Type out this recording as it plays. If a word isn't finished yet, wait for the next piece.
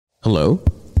Hello?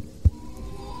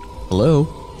 Hello?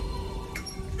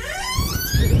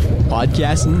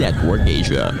 Podcast Network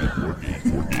Asia.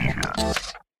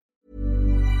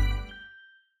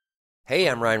 Hey,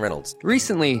 I'm Ryan Reynolds.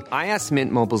 Recently, I asked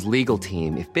Mint Mobile's legal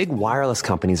team if big wireless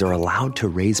companies are allowed to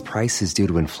raise prices due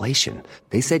to inflation.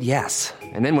 They said yes.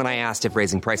 And then when I asked if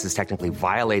raising prices technically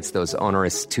violates those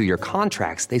onerous two-year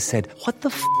contracts, they said, "What the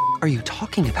f*** are you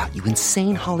talking about, you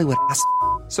insane Hollywood ass?"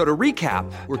 So to recap,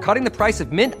 we're cutting the price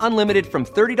of Mint Unlimited from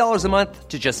 $30 a month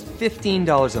to just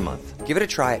 $15 a month. Give it a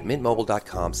try at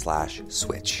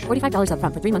mintmobile.com/switch. $45 up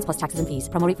front for 3 months plus taxes and fees.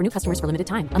 Promo rate for new customers for limited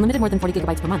time. Unlimited more than 40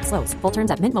 gigabytes per month. Slows full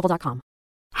terms at mintmobile.com.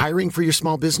 Hiring for your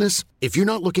small business? If you're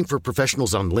not looking for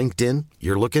professionals on LinkedIn,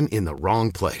 you're looking in the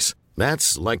wrong place.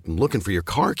 That's like looking for your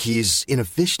car keys in a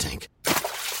fish tank.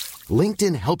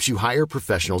 LinkedIn helps you hire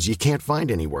professionals you can't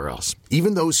find anywhere else,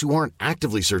 even those who aren't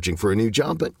actively searching for a new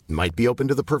job but might be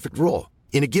open to the perfect role.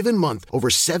 In a given month,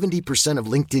 over 70% of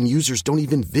LinkedIn users don't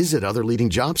even visit other leading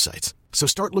job sites. So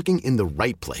start looking in the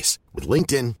right place. With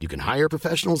LinkedIn, you can hire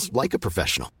professionals like a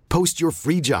professional. Post your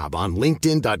free job on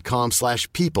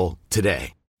linkedin.com/people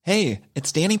today. Hey,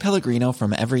 it's Danny Pellegrino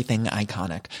from Everything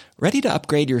Iconic. Ready to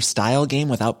upgrade your style game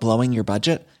without blowing your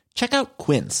budget? Check out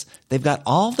Quince. They've got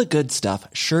all the good stuff,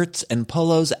 shirts and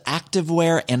polos,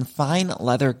 activewear, and fine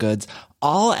leather goods,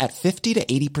 all at 50 to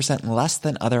 80% less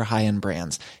than other high-end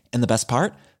brands. And the best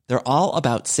part? They're all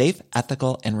about safe,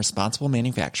 ethical, and responsible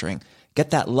manufacturing.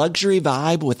 Get that luxury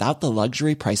vibe without the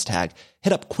luxury price tag.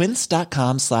 Hit up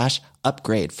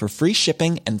quince.com/upgrade for free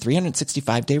shipping and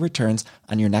 365-day returns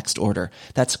on your next order.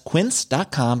 That's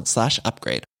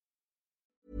quince.com/upgrade.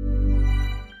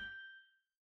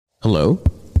 Hello?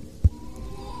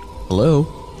 Hello?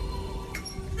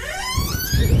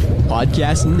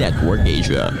 Podcast Network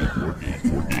Asia.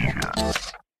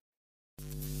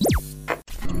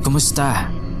 Kumusta?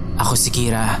 Ako si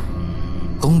Kira.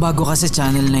 Kung bago ka sa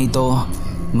channel na ito,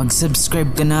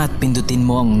 mag-subscribe ka na at pindutin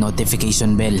mo ang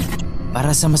notification bell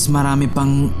para sa mas marami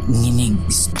pang nginig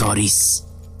stories.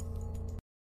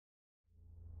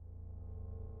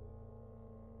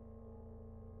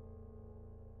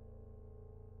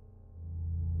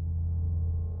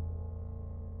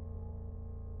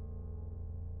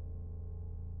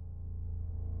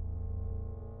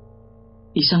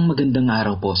 Isang magandang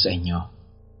araw po sa inyo.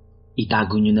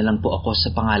 Itago niyo na lang po ako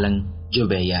sa pangalang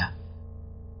Jovea.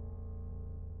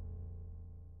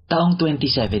 Taong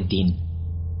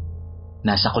 2017.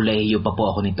 Nasa kolehiyo pa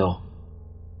po ako nito.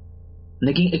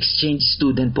 Naging exchange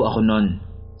student po ako noon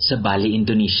sa Bali,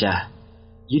 Indonesia,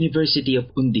 University of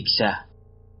Undiksa.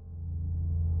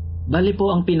 Bali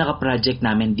po ang pinaka-project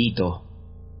namin dito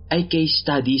ay case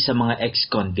study sa mga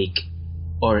ex-convict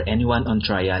or anyone on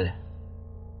trial.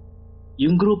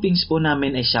 Yung groupings po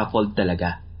namin ay shuffled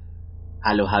talaga.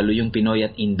 Halo-halo yung Pinoy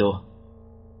at Indo.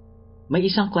 May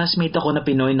isang classmate ako na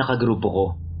Pinoy na kagrupo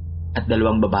ko at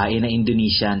dalawang babae na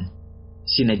Indonesian,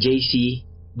 sina JC,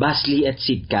 Basli at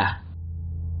Sitka.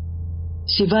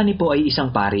 Si Vani po ay isang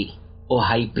pari o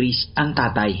high priest ang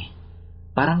tatay.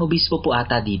 Parang obispo po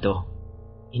ata dito.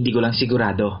 Hindi ko lang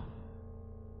sigurado.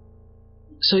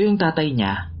 So yung tatay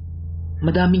niya,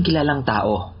 madaming kilalang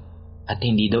tao at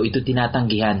hindi daw ito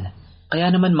tinatanggihan. Kaya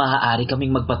naman maaari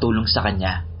kaming magpatulong sa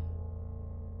kanya.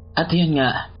 At yun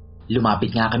nga,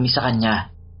 lumapit nga kami sa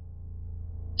kanya.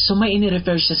 So may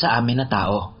inirefer siya sa amin na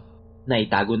tao na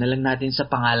itago na lang natin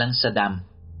sa pangalang Saddam.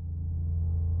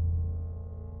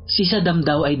 Si Saddam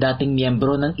daw ay dating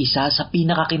miyembro ng isa sa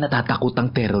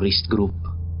pinakakinatatakutang terrorist group,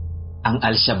 ang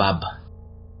Al-Shabaab.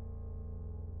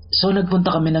 So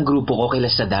nagpunta kami ng grupo ko kila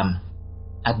Saddam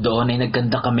at doon ay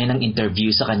nagkanda kami ng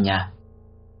interview sa kanya.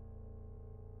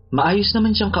 Maayos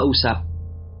naman siyang kausap.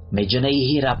 Medyo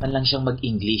nahihirapan lang siyang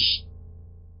mag-English.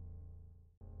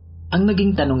 Ang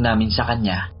naging tanong namin sa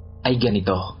kanya ay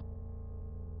ganito.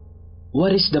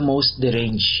 What is the most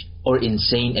deranged or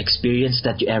insane experience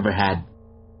that you ever had?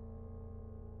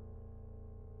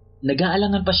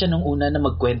 Nag-aalangan pa siya nung una na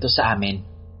magkwento sa amin.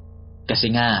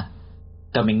 Kasi nga,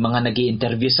 kaming mga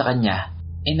nag-i-interview sa kanya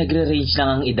ay nagre-range lang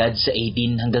ang edad sa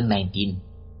 18 hanggang 19.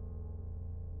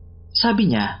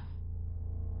 Sabi niya,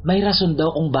 may rason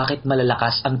daw kung bakit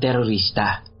malalakas ang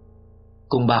terorista.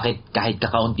 Kung bakit kahit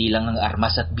kakaunti lang ang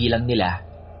armas at bilang nila,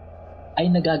 ay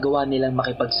nagagawa nilang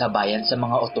makipagsabayan sa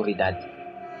mga otoridad.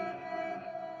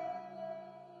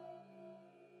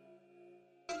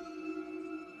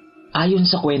 Ayon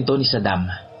sa kwento ni Saddam,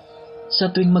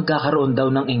 sa tuwing magkakaroon daw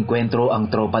ng engkwentro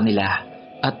ang tropa nila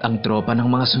at ang tropa ng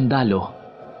mga sundalo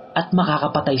at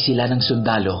makakapatay sila ng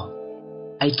sundalo,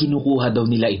 ay kinukuha daw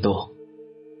nila ito.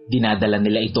 Dinadala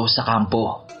nila ito sa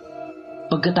kampo.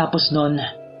 Pagkatapos nun,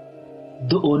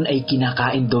 doon ay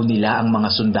kinakain daw nila ang mga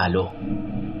sundalo.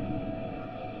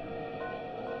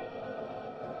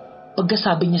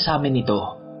 Pagkasabi niya sa amin ito,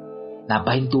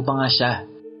 napahinto pa nga siya.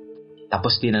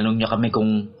 Tapos tinanong niya kami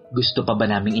kung gusto pa ba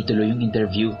naming ituloy yung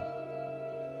interview.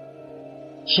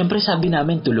 Siyempre sabi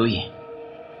namin tuloy,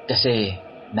 kasi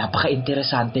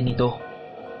napaka-interesante nito.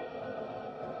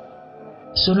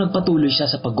 So nagpatuloy siya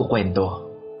sa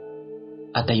pagkukwento.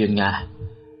 At ayun nga,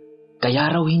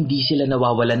 kaya raw hindi sila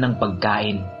nawawalan ng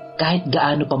pagkain kahit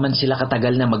gaano pa man sila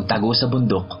katagal na magtago sa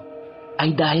bundok,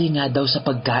 ay dahil nga daw sa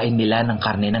pagkain nila ng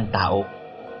karne ng tao.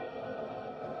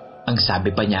 Ang sabi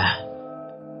pa niya,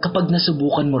 kapag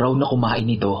nasubukan mo raw na kumain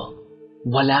nito,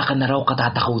 wala ka na raw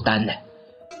katatakutan,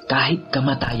 kahit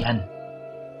kamatayan.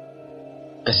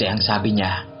 Kasi ang sabi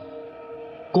niya,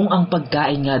 kung ang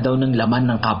pagkain nga daw ng laman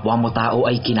ng kapwa mo tao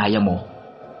ay kinaya mo,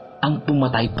 ang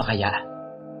pumatay pa kaya?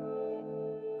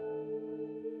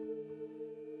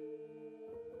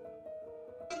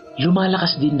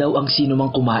 Lumalakas din daw ang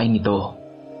sinumang kumain nito,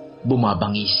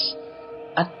 bumabangis,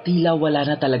 at tila wala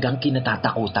na talagang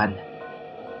kinatatakutan.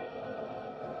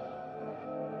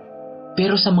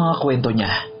 Pero sa mga kwento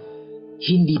niya,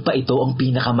 hindi pa ito ang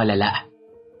pinakamalala.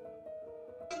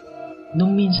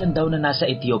 Nung minsan daw na nasa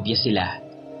Ethiopia sila,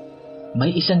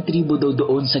 may isang tribo daw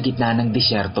doon sa gitna ng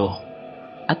disyerto,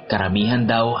 at karamihan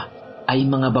daw ay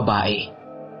mga babae.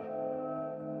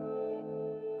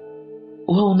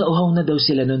 Uhaw na daw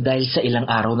sila noon dahil sa ilang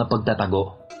araw na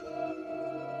pagtatago.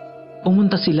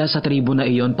 Pumunta sila sa tribo na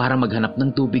iyon para maghanap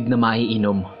ng tubig na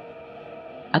maiinom.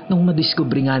 At nung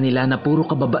madiskubre nga nila na puro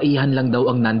kababaihan lang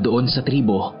daw ang nandoon sa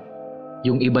tribo,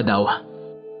 yung iba daw,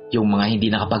 yung mga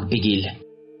hindi nakapagpigil,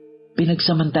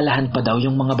 pinagsamantalahan pa daw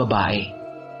yung mga babae.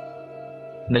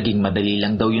 Naging madali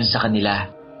lang daw yun sa kanila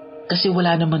kasi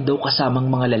wala naman daw kasamang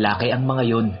mga lalaki ang mga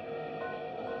yun.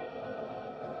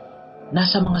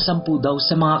 Nasa mga 10 daw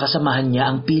sa mga kasamahan niya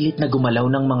ang pilit na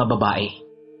gumalaw ng mga babae.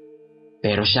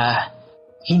 Pero siya,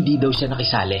 hindi daw siya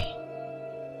nakisali.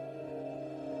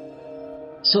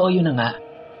 So ayun na nga,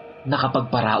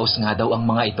 nakapagparaos nga daw ang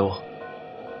mga ito.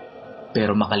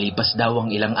 Pero makalipas daw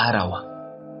ang ilang araw,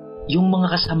 yung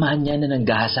mga kasamahan niya na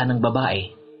nanggahasa ng babae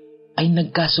ay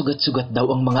nagkasugat-sugat daw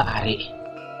ang mga ari.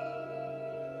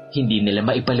 Hindi nila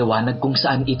maipaliwanag kung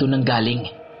saan ito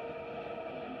nanggaling.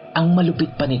 Ang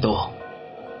malupit pa nito,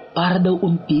 para daw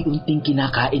unti-unting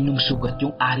kinakain ng sugat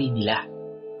yung ari nila.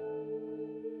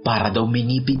 Para daw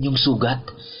minipin yung sugat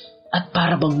at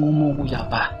para bang mumumuya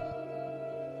pa.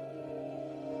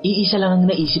 Iisa lang ang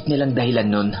naisip nilang dahilan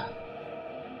nun.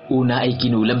 Una ay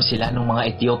kinulam sila ng mga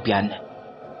Ethiopian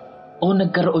o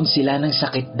nagkaroon sila ng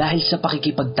sakit dahil sa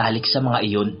pakikipagtalik sa mga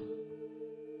iyon.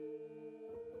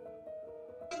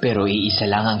 Pero iisa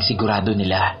lang ang sigurado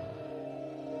nila,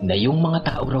 na yung mga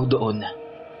tao raw doon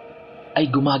ay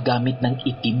gumagamit ng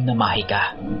itim na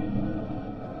mahika.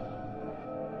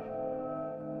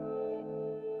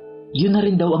 Yun na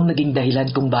rin daw ang naging dahilan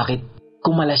kung bakit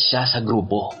kumalas siya sa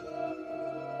grupo.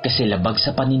 Kasi labag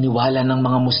sa paniniwala ng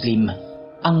mga Muslim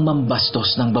ang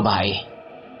mambastos ng babae.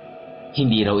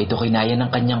 Hindi raw ito kinaya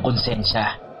ng kanyang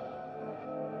konsensya.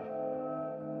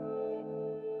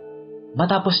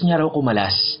 Matapos niya raw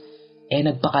kumalas,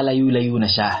 nagpakalayo-layo na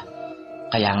siya.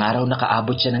 Kaya nga raw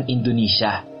nakaabot siya ng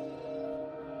Indonesia.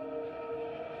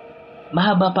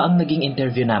 Mahaba pa ang naging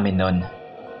interview namin noon.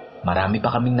 Marami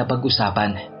pa kaming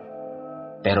napag-usapan.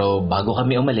 Pero bago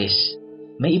kami umalis,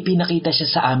 may ipinakita siya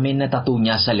sa amin na tattoo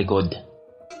niya sa likod.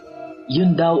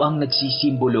 Yun daw ang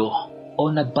nagsisimbolo o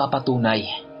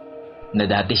nagpapatunay na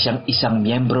dati siyang isang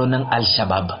miyembro ng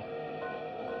Al-Shabaab.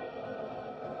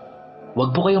 Huwag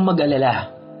po kayong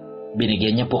mag-alala.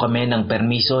 Binigyan niya po kami ng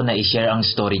permiso na i-share ang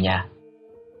story niya.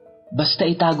 Basta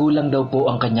itago lang daw po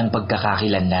ang kanyang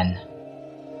pagkakakilanlan.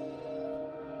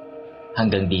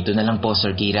 Hanggang dito na lang po,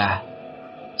 Sir Kira.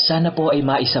 Sana po ay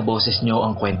maisaboses niyo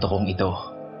ang kwento kong ito.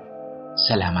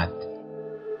 Salamat.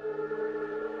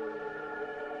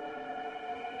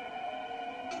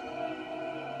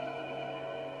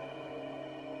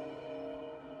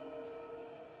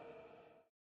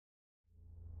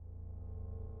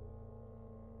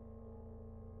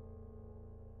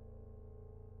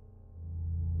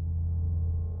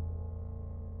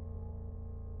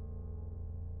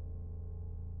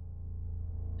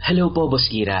 Hello po, Boss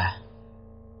Kira.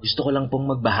 Gusto ko lang pong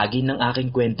magbahagi ng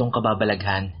aking kwentong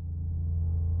kababalaghan.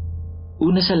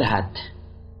 Una sa lahat,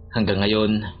 hanggang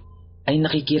ngayon ay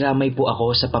nakikiramay po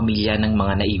ako sa pamilya ng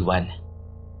mga naiwan.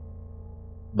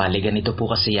 Bale ganito po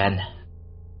kasi yan.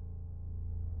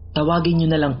 Tawagin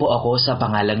niyo na lang po ako sa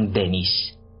pangalang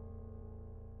Dennis.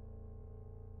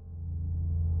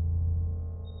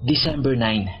 December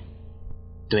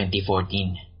 9,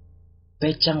 2014.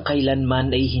 Petsang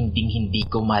kailanman ay hinding-hindi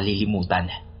ko malilimutan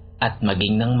at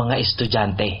maging ng mga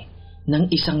estudyante ng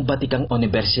isang batikang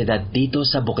universidad dito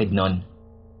sa Bukidnon.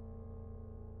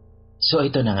 So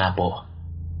ito na nga po.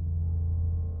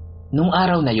 Nung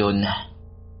araw na yun,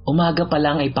 umaga pa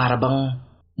lang ay parabang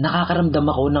nakakaramdam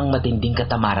ako ng matinding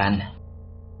katamaran.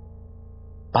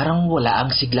 Parang wala ang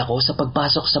sigla ko sa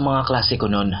pagpasok sa mga klase ko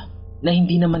noon na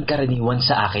hindi naman karaniwan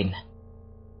sa akin.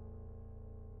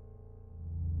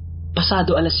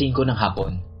 Pasado 5:00 ng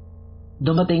hapon,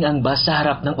 dumating ang bus sa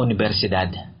harap ng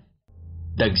universidad.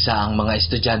 Dagsa ang mga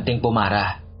estudyanteng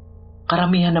pumara.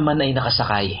 Karamihan naman ay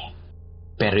nakasakay.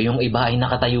 Pero yung iba ay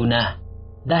nakatayo na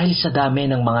dahil sa dami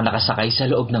ng mga nakasakay sa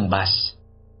loob ng bus.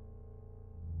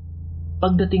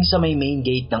 Pagdating sa may main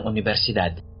gate ng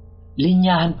universidad,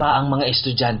 linyahan pa ang mga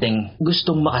estudyanteng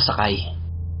gustong makasakay.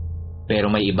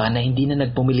 Pero may iba na hindi na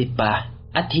nagpumilit pa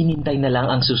at hinintay na lang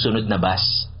ang susunod na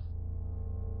bus.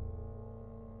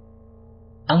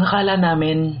 Ang akala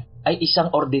namin ay isang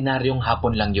ordinaryong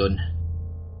hapon lang yun.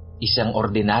 Isang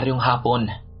ordinaryong hapon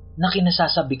na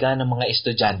kinasasabi ka ng mga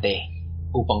estudyante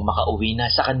upang makauwi na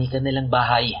sa kani-kanilang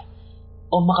bahay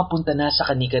o makapunta na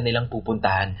sa kani-kanilang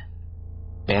pupuntahan.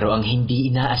 Pero ang hindi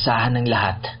inaasahan ng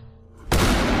lahat,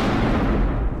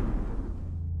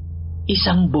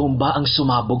 isang bomba ang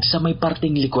sumabog sa may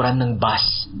parting likuran ng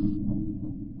bus.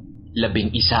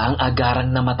 11 ang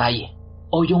agarang namatay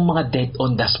o yung mga dead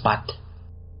on the spot.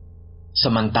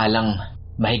 Samantalang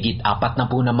mahigit 40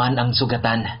 naman ang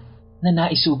sugatan na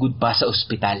naisugod pa sa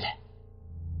ospital.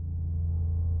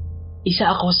 Isa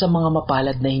ako sa mga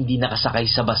mapalad na hindi nakasakay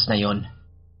sa bus na yon.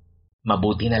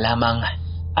 Mabuti na lamang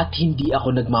at hindi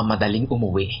ako nagmamadaling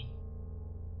umuwi.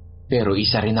 Pero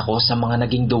isa rin ako sa mga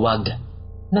naging duwag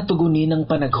na tugunin ang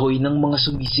panaghoy ng mga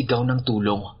sumisigaw ng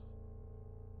tulong.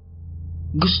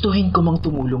 Gustuhin ko mang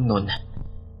tumulong nun.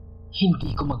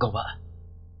 Hindi ko magawa.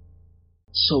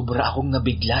 Sobra akong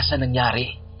nabigla sa nangyari.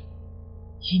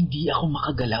 Hindi ako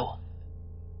makagalaw.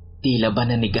 Tila ba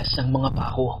nanigas ang mga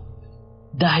paa ko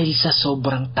dahil sa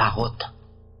sobrang takot.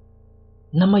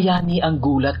 Namayani ang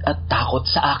gulat at takot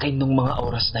sa akin nung mga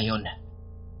oras na yon.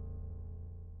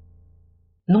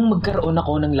 Nung magkaroon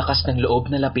ako ng lakas ng loob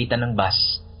na lapitan ng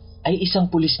bus, ay isang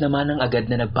pulis naman ang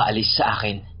agad na nagpaalis sa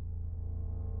akin.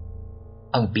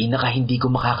 Ang pinaka hindi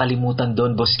ko makakalimutan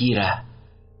doon, Boss Kira,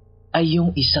 ay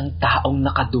yung isang taong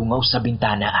nakadungaw sa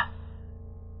bintana,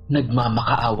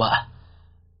 nagmamakaawa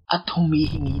at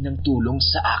humihingi ng tulong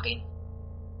sa akin.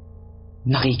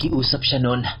 Nakikiusap siya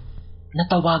noon na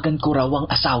tawagan ko raw ang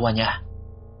asawa niya.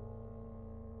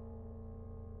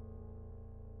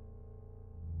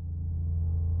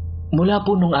 Mula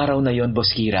po nung araw na yon,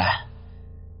 Boss Kira,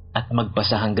 at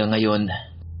magpasa hanggang ngayon,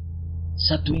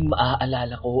 sa tuwing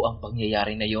maaalala ko ang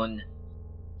pangyayari na yon,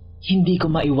 hindi ko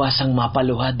maiwasang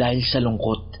mapaluha dahil sa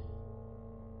lungkot.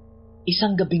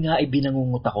 Isang gabi nga ay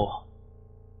binangungot ako.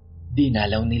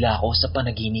 Dinalaw nila ako sa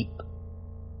panaginip.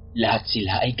 Lahat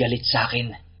sila ay galit sa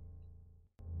akin.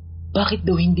 Bakit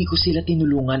daw hindi ko sila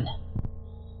tinulungan?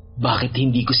 Bakit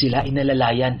hindi ko sila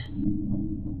inalalayan?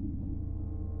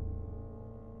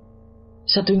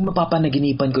 Sa tuwing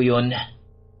mapapanaginipan ko yon,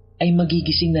 ay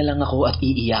magigising na lang ako at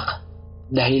iiyak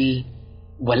dahil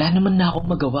wala naman na akong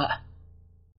magawa.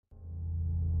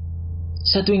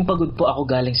 Sa tuwing pagod po ako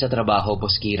galing sa trabaho,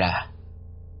 Boss Kira,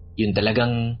 yun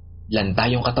talagang lanta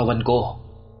yung katawan ko,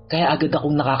 kaya agad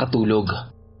akong nakakatulog.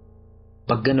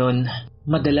 Pag ganon,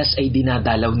 madalas ay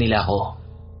dinadalaw nila ako.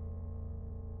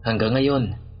 Hanggang ngayon,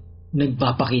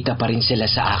 nagpapakita pa rin sila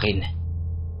sa akin.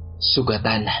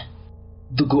 Sugatan,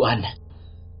 duguan,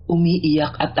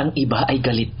 umiiyak at ang iba ay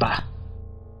galit pa,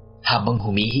 habang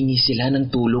humihingi sila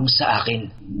ng tulong sa akin.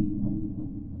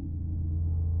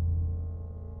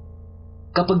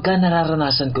 Kapag ka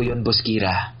nararanasan ko yun, Boss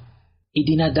Kira,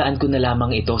 idinadaan ko na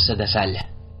lamang ito sa dasal.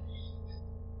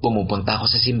 Pumupunta ako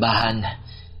sa simbahan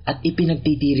at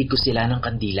ipinagtitirik ko sila ng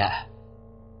kandila.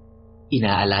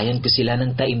 Inaalayan ko sila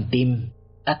ng taimtim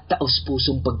at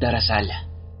taos-pusong pagdarasal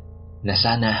na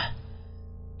sana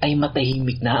ay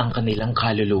matahimik na ang kanilang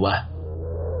kaluluwa.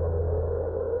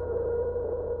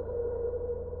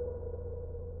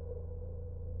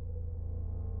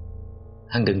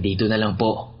 Hanggang dito na lang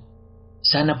po.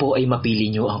 Sana po ay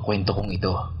mapili niyo ang kwento kong ito.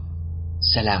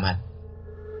 Salamat.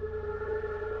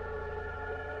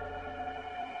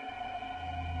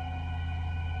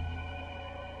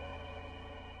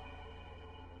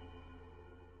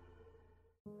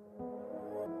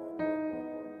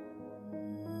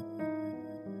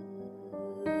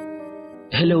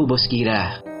 Hello, Boss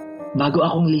Kira. Bago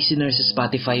akong listener sa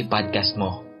Spotify podcast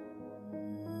mo.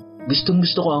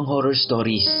 Gustong-gusto ko ang horror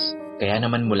stories. Kaya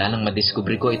naman mula nang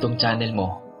madiskubre ko itong channel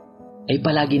mo, ay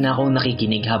palagi na akong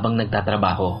nakikinig habang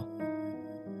nagtatrabaho.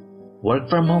 Work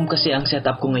from home kasi ang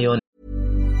setup ko ngayon.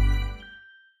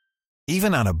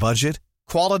 Even on a budget,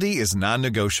 quality is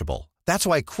non-negotiable. That's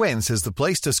why Quince is the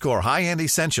place to score high-end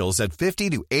essentials at 50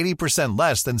 to 80%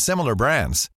 less than similar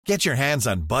brands. Get your hands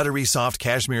on buttery soft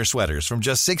cashmere sweaters from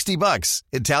just $60,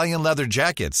 Italian leather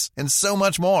jackets, and so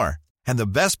much more. And the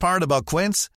best part about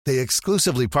Quince, they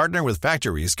exclusively partner with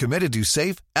factories committed to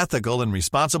safe, ethical, and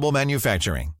responsible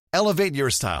manufacturing. Elevate your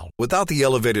style without the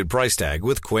elevated price tag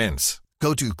with Quince.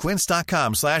 Go to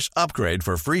quince.com/upgrade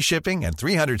for free shipping and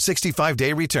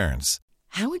 365-day returns.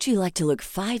 How would you like to look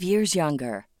 5 years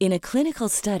younger? In a clinical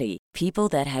study, people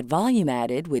that had volume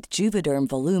added with Juvederm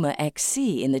Voluma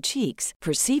XC in the cheeks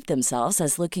perceived themselves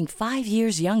as looking 5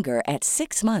 years younger at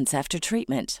 6 months after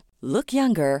treatment. Look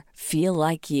younger, feel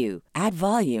like you. Add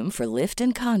volume for lift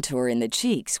and contour in the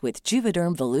cheeks with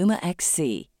Juvederm Voluma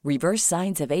XC. Reverse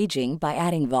signs of aging by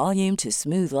adding volume to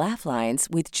smooth laugh lines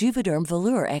with Juvederm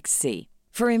Volure XC.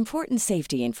 For important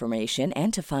safety information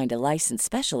and to find a licensed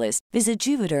specialist, visit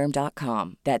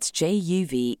Juvederm.com. That's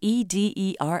JUVEDERM.com.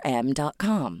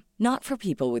 Not for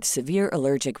people with severe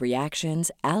allergic reactions,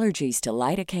 allergies to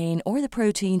lidocaine, or the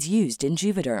proteins used in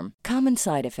Juvederm. Common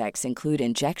side effects include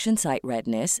injection site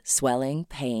redness, swelling,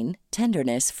 pain,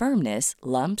 tenderness, firmness,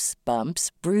 lumps, bumps,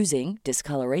 bruising,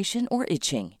 discoloration, or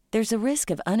itching. There's a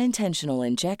risk of unintentional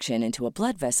injection into a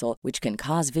blood vessel, which can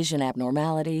cause vision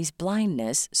abnormalities,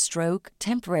 blindness, stroke,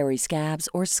 temporary scabs,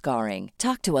 or scarring.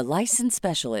 Talk to a licensed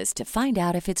specialist to find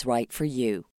out if it's right for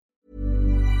you.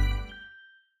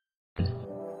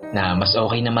 Na mas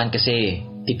okay naman kasi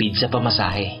tipid sa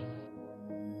pamasahe.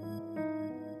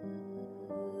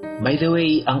 By the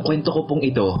way, ang kwento ko pong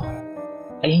ito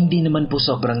ay hindi naman po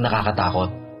sobrang nakakatakot.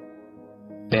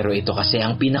 Pero ito kasi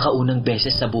ang pinakaunang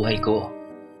beses sa buhay ko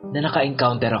na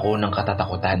naka-encounter ako ng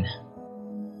katatakutan.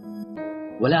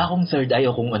 Wala akong third eye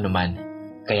o kung anuman,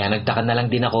 kaya nagtaka na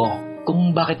lang din ako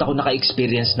kung bakit ako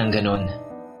naka-experience ng ganun.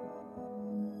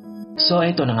 So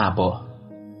eto na nga po.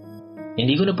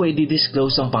 Hindi ko na po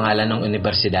i-disclose ang pangalan ng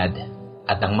universidad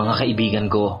at ang mga kaibigan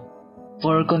ko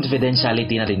for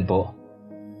confidentiality na rin po.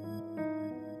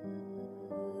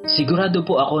 Sigurado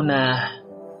po ako na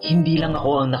hindi lang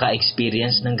ako ang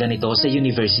naka-experience ng ganito sa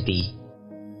university.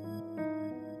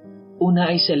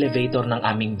 Una ay sa elevator ng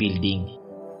aming building.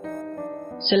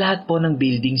 Sa lahat po ng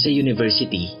building sa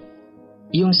university,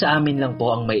 yung sa amin lang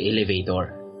po ang may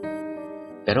elevator.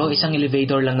 Pero isang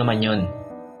elevator lang naman yon.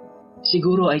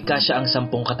 Siguro ay kasya ang 10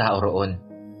 katao roon,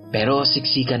 pero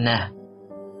siksikan na.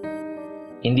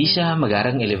 Hindi siya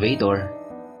magarang elevator,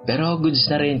 pero goods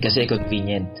na rin kasi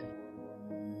convenient.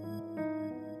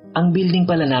 Ang building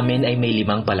pala namin ay may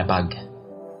 5 palapag,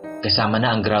 kasama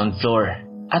na ang ground floor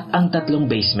at ang 3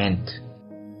 basement.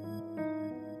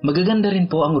 Magaganda rin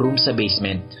po ang room sa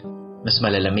basement. Mas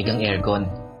malalamig ang aircon.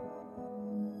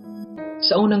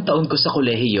 Sa unang taon ko sa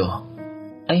kolehiyo,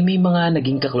 ay may mga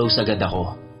naging kaklose agad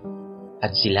ako.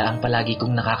 At sila ang palagi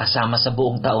kong nakakasama sa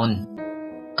buong taon.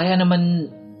 Kaya naman,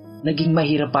 naging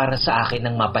mahirap para sa akin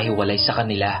ang mapahiwalay sa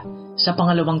kanila sa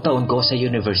pangalawang taon ko sa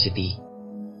university.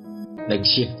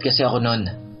 Nag-shift kasi ako nun.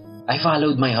 I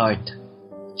followed my heart.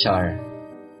 Char.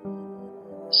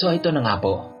 So ito na nga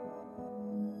po.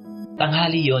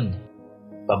 Tanghali yun.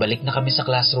 Pabalik na kami sa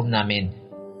classroom namin.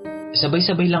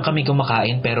 Sabay-sabay lang kami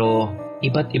kumakain pero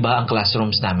iba't iba ang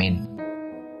classrooms namin.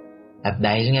 At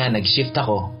dahil nga nag-shift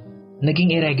ako,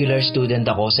 naging irregular student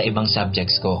ako sa ibang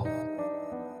subjects ko.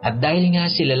 At dahil nga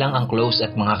sila lang ang close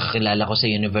at mga kakilala ko sa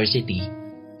university,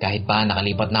 kahit pa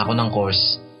nakalipat na ako ng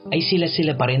course, ay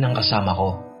sila-sila pa rin ang kasama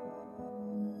ko.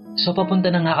 So papunta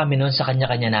na nga kami noon sa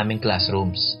kanya-kanya naming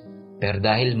classrooms. Pero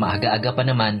dahil maaga-aga pa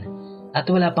naman at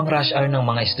wala pang rush hour ng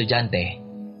mga estudyante,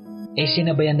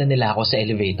 sinabayan na nila ako sa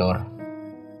elevator.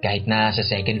 Kahit na sa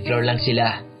 2nd floor lang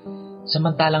sila,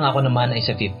 samantalang ako naman ay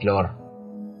sa 5th floor.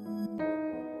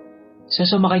 So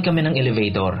sumakay kami ng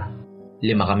elevator.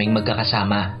 5 kaming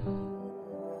magkakasama.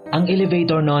 Ang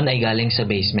elevator noon ay galing sa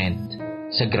basement.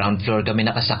 Sa ground floor kami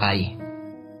nakasakay.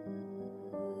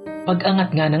 Pag-angat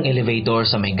nga ng elevator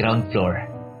sa may ground floor,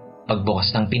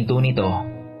 pagbukas ng pinto nito,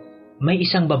 may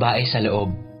isang babae sa loob.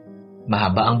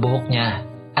 Mahaba ang buhok niya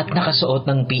at nakasuot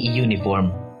ng PE uniform.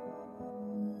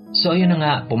 So ayun na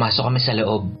nga, pumasok kami sa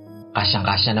loob.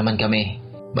 Kasyang-kasya naman kami.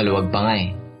 Maluwag pa nga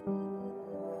eh.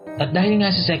 At dahil nga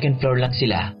sa 2nd floor lang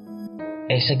sila,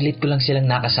 saglit ko lang silang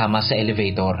nakasama sa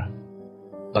elevator.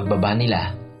 Pagbaba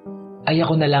nila, ay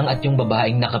ako na lang at yung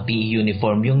babaeng naka-PE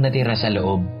uniform yung natira sa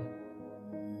loob.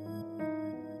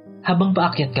 Habang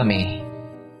paakyat kami,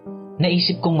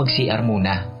 naisip kong mag-CR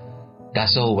muna.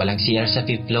 Kaso walang CR sa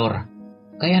 5th floor,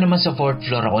 kaya naman sa 4th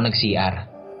floor ako nag-CR.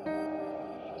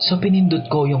 So pinindot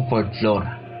ko yung 4th floor.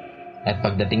 At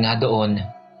pagdating nga doon,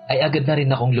 ay agad na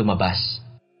rin akong lumabas.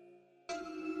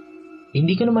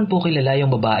 Hindi ko naman po kilala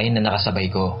yung babae na nakasabay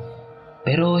ko.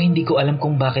 Pero hindi ko alam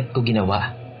kung bakit ko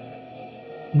ginawa.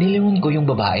 Nilingon ko yung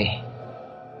babae.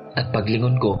 At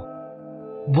paglingon ko,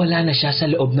 wala na siya sa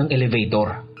loob ng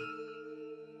elevator.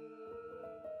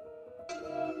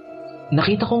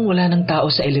 Nakita kong wala ng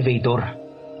tao sa elevator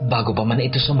bago pa man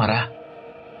ito sumara.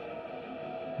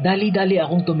 Dali-dali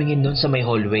akong tumingin doon sa may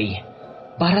hallway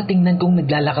para tingnan kung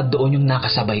naglalakad doon yung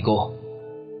nakasabay ko.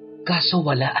 Kaso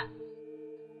wala.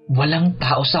 Walang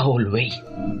tao sa hallway.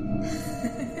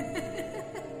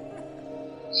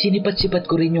 Sinipat-sipat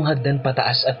ko rin yung hagdan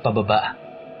pataas at pababa.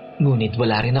 Ngunit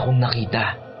wala rin akong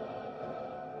nakita.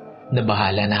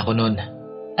 Nabahala na ako nun.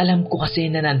 Alam ko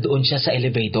kasi na nandoon siya sa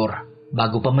elevator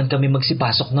bago pa man kami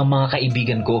magsipasok ng mga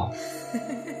kaibigan ko.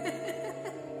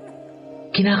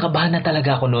 Kinakabahan na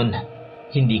talaga ako nun.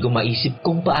 Hindi ko maisip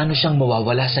kung paano siyang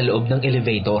mawawala sa loob ng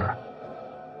elevator.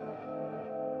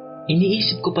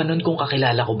 Iniisip ko pa nun kung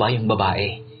kakilala ko ba yung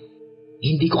babae.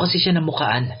 Hindi ko kasi siya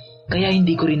namukaan, kaya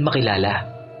hindi ko rin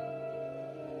makilala.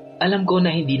 Alam ko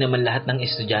na hindi naman lahat ng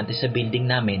estudyante sa building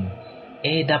namin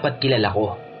dapat kilala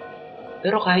ko.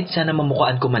 Pero kahit sana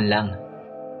mamukaan ko man lang.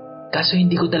 Kaso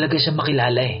hindi ko talaga siya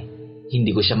makilala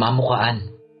Hindi ko siya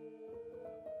mamukaan.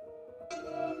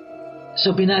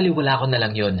 So binaliwala ko na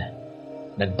lang yun.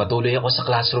 Nagpatuloy ako sa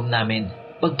classroom namin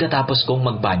pagkatapos kong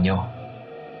magbanyo.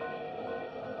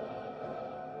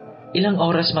 Ilang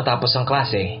oras matapos ang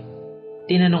klase,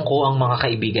 tinanong ko ang mga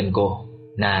kaibigan ko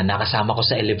na nakasama ko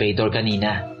sa elevator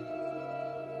kanina.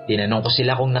 Tinanong ko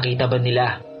sila kung nakita ba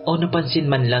nila o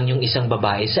napansin man lang yung isang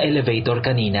babae sa elevator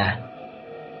kanina.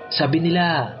 Sabi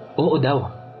nila, oo daw.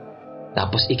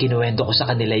 Tapos ikinuwento ko sa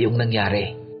kanila yung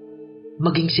nangyari.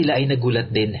 Maging sila ay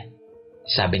nagulat din.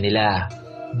 Sabi nila,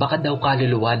 baka daw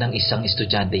kaluluwa ng isang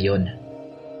estudyante yon.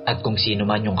 At kung sino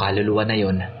man yung kaluluwa na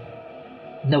yon,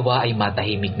 nawa ay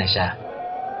matahimik na siya.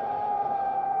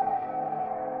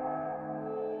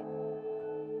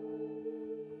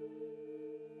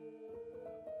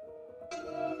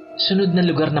 Sunod na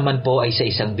lugar naman po ay sa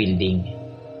isang building.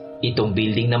 Itong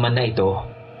building naman na ito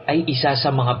ay isa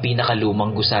sa mga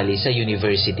pinakalumang gusali sa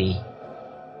university.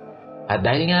 At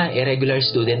dahil nga irregular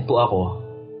student po ako,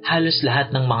 halos lahat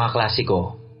ng mga klase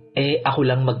ko, ako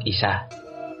lang mag-isa.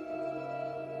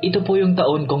 Ito po yung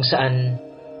taon kung saan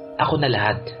ako na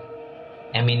lahat.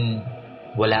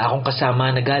 Wala akong kasama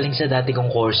na galing sa dati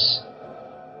kong course.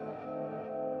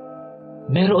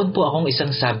 Meron po akong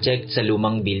isang subject sa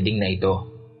lumang building na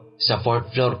ito. Sa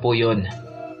 4th floor po yun.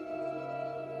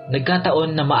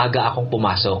 Nagkataon na maaga akong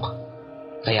pumasok.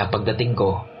 Kaya pagdating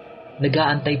ko,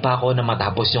 nag-aantay pa ako na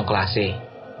matapos yung klase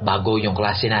bago yung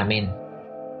klase namin.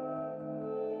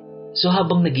 So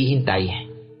habang naghihintay,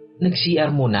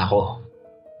 nag-CR muna ako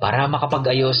para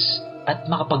makapag-ayos at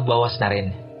makapagbawas na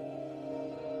rin.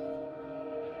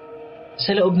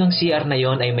 Sa loob ng CR na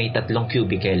yon ay may 3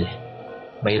 cubicle.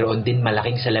 Mayroon din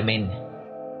malaking salamin.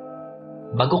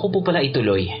 Bago ko po pala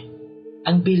ituloy,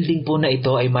 ang building po na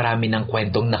ito ay marami ng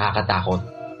kwentong nakakatakot,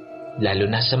 lalo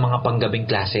na sa mga panggabing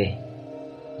klase.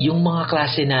 Yung mga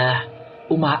klase na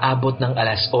umaabot ng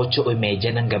alas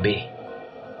 8:30 ng gabi.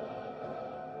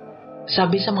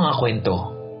 Sabi sa mga kwento,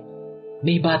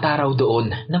 may bata raw doon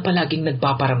na palaging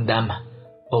nagpaparamdam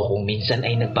o kung minsan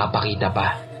ay nagpapakita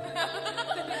pa.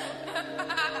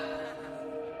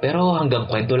 Pero hanggang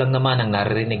kwento lang naman ang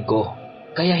naririnig ko,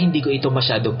 kaya hindi ko ito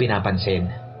masyadong pinapansin.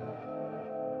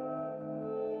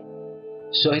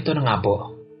 So ito na nga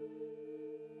po.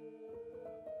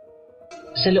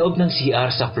 Sa loob ng CR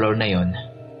sa floor na yon,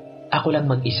 ako lang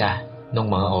mag-isa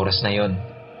nung mga oras na yon.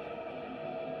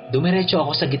 Dumiretso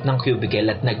ako sa gitnang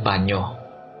cubicle at nagbanyo.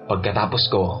 Pagkatapos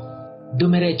ko,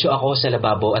 dumiretso ako sa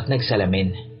lababo at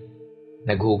nagsalamin.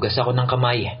 Naghugas ako ng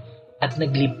kamay at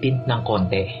naglip tint ng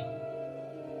konti.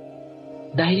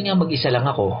 Dahil nga mag-isa lang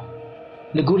ako,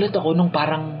 nagulat ako nung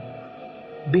parang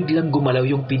biglang gumalaw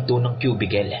yung pinto ng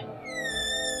cubicle.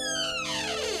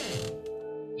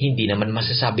 Hindi naman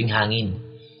masasabing hangin,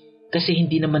 kasi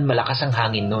hindi naman malakas ang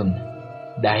hangin nun.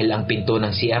 Dahil ang pinto ng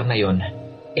CR na yon,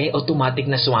 automatic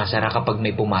na sumasara kapag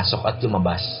may pumasok at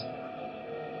lumabas.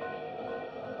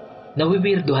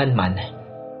 Nawiwirduhan man,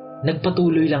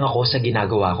 nagpatuloy lang ako sa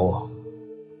ginagawa ko.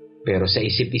 Pero sa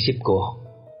isip-isip ko,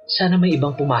 sana may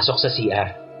ibang pumasok sa CR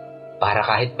para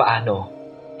kahit paano,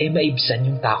 maibsan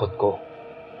yung takot ko.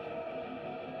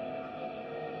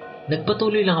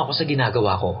 Nagpatuloy lang ako sa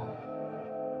ginagawa ko.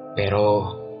 Pero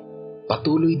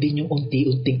patuloy din yung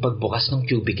unti-unting pagbukas ng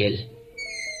cubicle.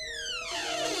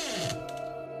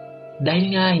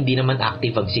 Dahil nga hindi naman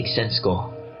active ang sixth sense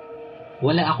ko,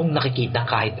 wala akong nakikitang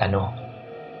kahit ano.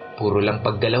 Puro lang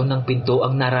paggalaw ng pinto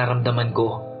ang nararamdaman ko.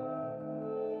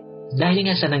 Dahil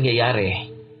nga sa nangyayari,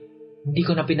 hindi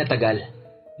ko na pinatagal.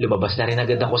 Lumabas na rin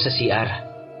agad ako sa CR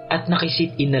at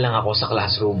nakisit-in na lang ako sa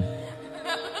classroom.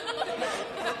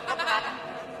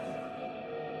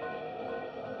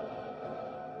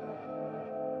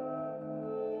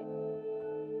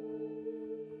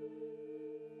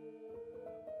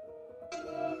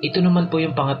 Ito naman po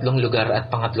yung pangatlong lugar at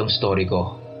pangatlong story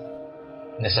ko,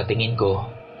 na sa tingin ko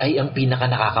ay ang pinaka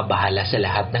nakakabahala sa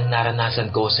lahat ng naranasan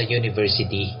ko sa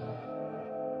university.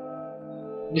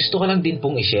 Gusto ko lang din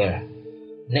pong i-share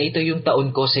na ito yung taon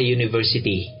ko sa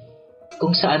university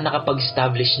kung saan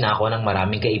nakapag-establish na ako ng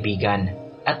maraming kaibigan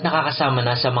at nakakasama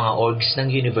na sa mga orgs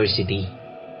ng university.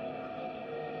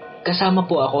 Kasama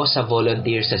po ako sa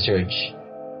volunteer sa church.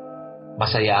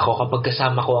 Masaya ako kapag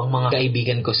kasama ko ang mga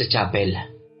kaibigan ko sa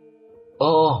chapel.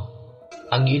 Oo,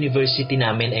 ang university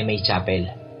namin ay may chapel.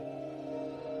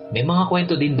 May mga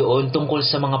kwento din doon tungkol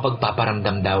sa mga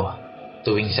pagpaparamdam daw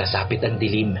tuwing sasapit ang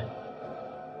dilim.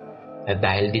 At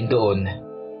dahil din doon,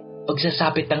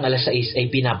 pagsasapit ng alas 6 ay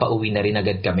pinapauwi na rin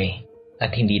agad kami at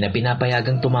hindi na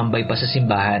pinapayagang tumambay pa sa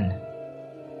simbahan.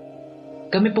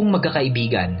 Kami pong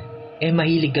magkakaibigan,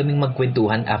 mahilig kaming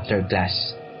magkwentuhan after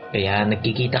class, kaya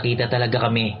nagkikita-kita talaga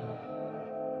kami.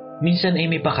 Minsan ay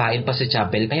may pakain pa sa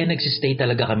chapel kaya nagsistay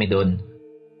talaga kami doon.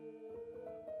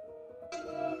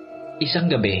 Isang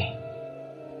gabi,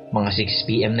 mga 6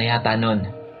 PM na yata noon,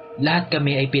 lahat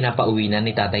kami ay pinapauwi na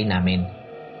ni tatay namin.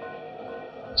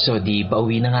 So di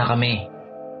pauwi na nga kami.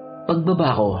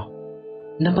 Pagbaba ko,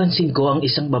 napansin ko ang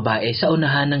isang babae sa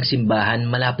unahan ng simbahan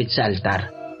malapit sa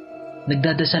altar.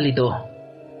 Nagdadasal ito.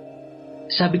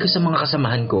 Sabi ko sa mga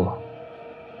kasamahan ko,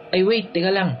 "Ay wait,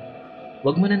 teka lang.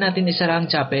 Huwag muna natin isara ang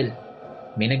chapel.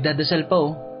 May nagdadasal pa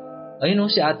oh. Ayun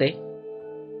oh, si ate."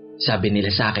 Sabi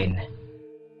nila sa akin.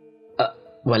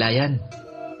 Wala yan.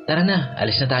 Tara na,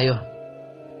 alis na tayo.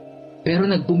 Pero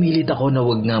nagpumilit ako na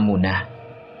wag nga muna.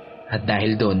 At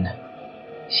dahil doon,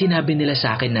 sinabi nila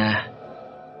sa akin na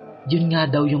yun nga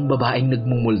daw yung babaeng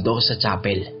nagmumuldo sa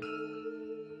chapel.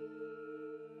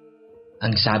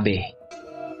 Ang sabi,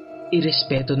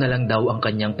 irespeto na lang daw ang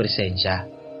kanyang presensya.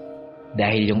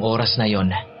 Dahil yung oras na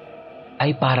yon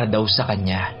ay para daw sa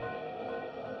kanya.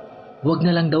 Huwag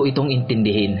na lang daw itong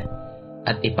intindihin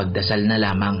at ipagdasal na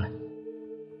lamang.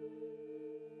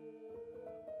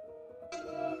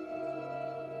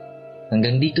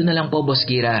 Hanggang dito na lang po, Boss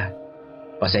Kira.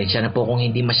 Pasensya na po kung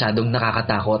hindi masyadong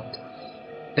nakakatakot.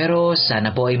 Pero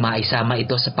sana po ay maisama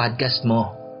ito sa podcast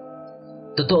mo.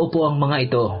 Totoo po ang mga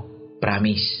ito,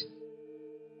 promise.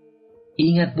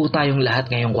 Ingat po tayong lahat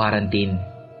ngayong quarantine.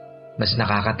 Mas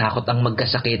nakakatakot ang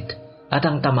magkasakit at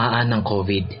ang tamaan ng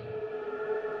COVID.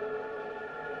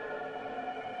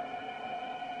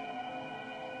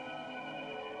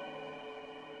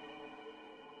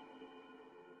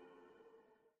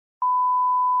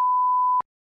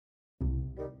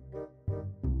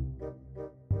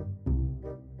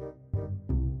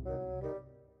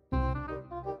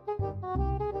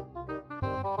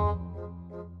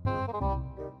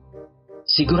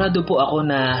 Sigurado po ako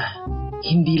na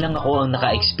hindi lang ako ang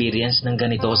naka-experience ng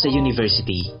ganito sa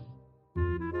university.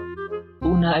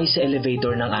 Una ay sa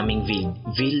elevator ng aming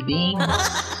building.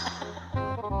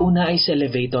 Una ay sa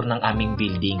elevator ng aming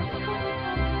building.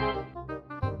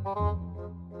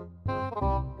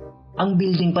 Ang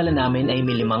building pala namin ay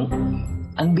may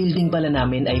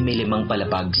limang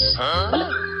palapags.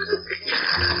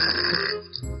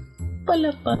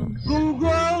 Palapags.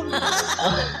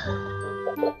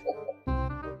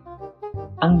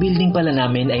 Ang building pala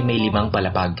namin ay may 5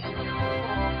 palapag.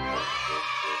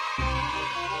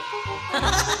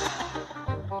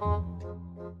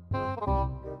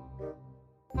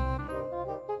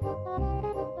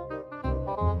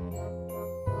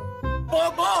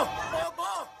 Bobo!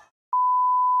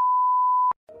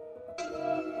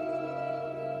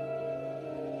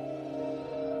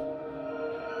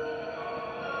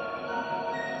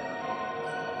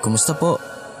 Kumusta po?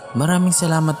 Maraming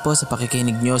salamat po sa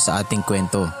pakikinig nyo sa ating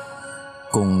kwento.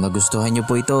 Kung nagustuhan nyo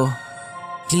po ito,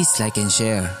 please like and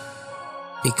share.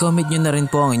 I-comment nyo na rin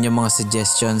po ang inyong mga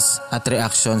suggestions at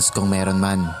reactions kung meron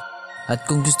man. At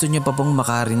kung gusto nyo pa pong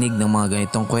makarinig ng mga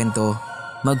ganitong kwento,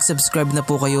 mag-subscribe na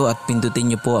po kayo at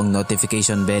pindutin nyo po ang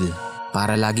notification bell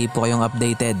para lagi po kayong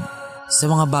updated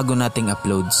sa mga bago nating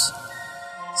uploads.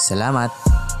 Salamat!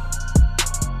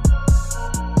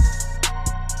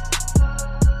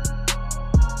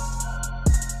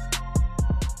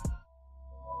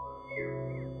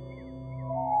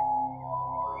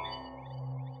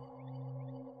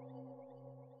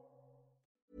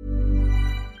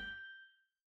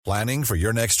 Planning for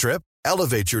your next trip?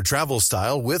 Elevate your travel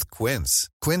style with Quince.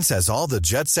 Quince has all the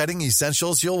jet-setting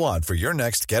essentials you'll want for your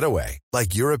next getaway,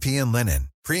 like European linen,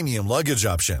 premium luggage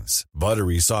options,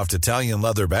 buttery soft Italian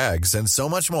leather bags, and so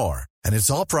much more. And it's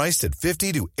all priced at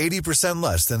 50 to 80%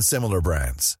 less than similar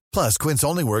brands. Plus, Quince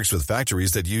only works with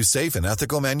factories that use safe and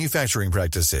ethical manufacturing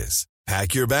practices.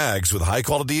 Pack your bags with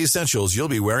high-quality essentials you'll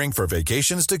be wearing for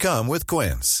vacations to come with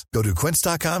Quince. Go to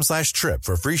quince.com/trip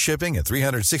for free shipping and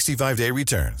 365-day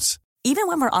returns. Even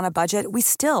when we're on a budget, we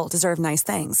still deserve nice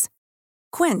things.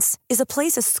 Quince is a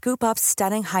place to scoop up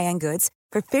stunning high-end goods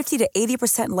for 50 to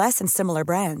 80% less than similar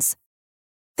brands.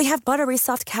 They have buttery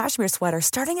soft cashmere sweaters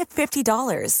starting at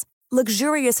 $50,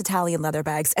 luxurious Italian leather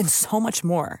bags, and so much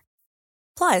more.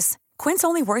 Plus, Quince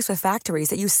only works with factories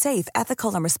that use safe,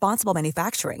 ethical, and responsible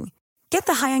manufacturing. Get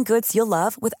the high-end goods you'll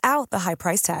love without the high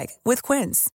price tag with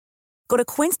Quince. Go to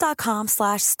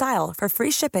quince.com/style for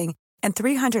free shipping and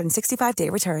 365-day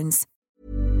returns.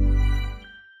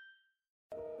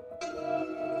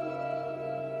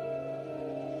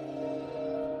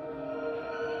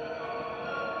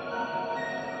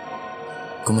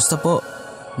 Kumusta po?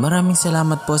 Maraming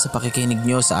salamat po sa pakikinig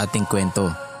nyo sa ating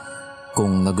kwento.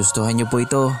 Kung nagustuhan nyo po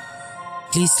ito,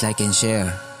 please like and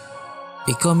share.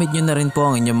 I-comment nyo na rin po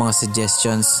ang inyong mga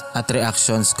suggestions at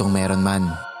reactions kung meron man.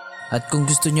 At kung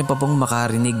gusto nyo pa pong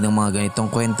makarinig ng mga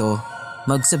ganitong kwento,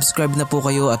 mag-subscribe na po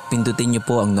kayo at pindutin nyo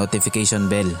po ang notification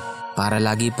bell para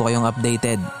lagi po kayong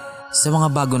updated sa mga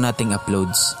bago nating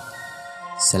uploads.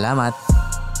 Salamat!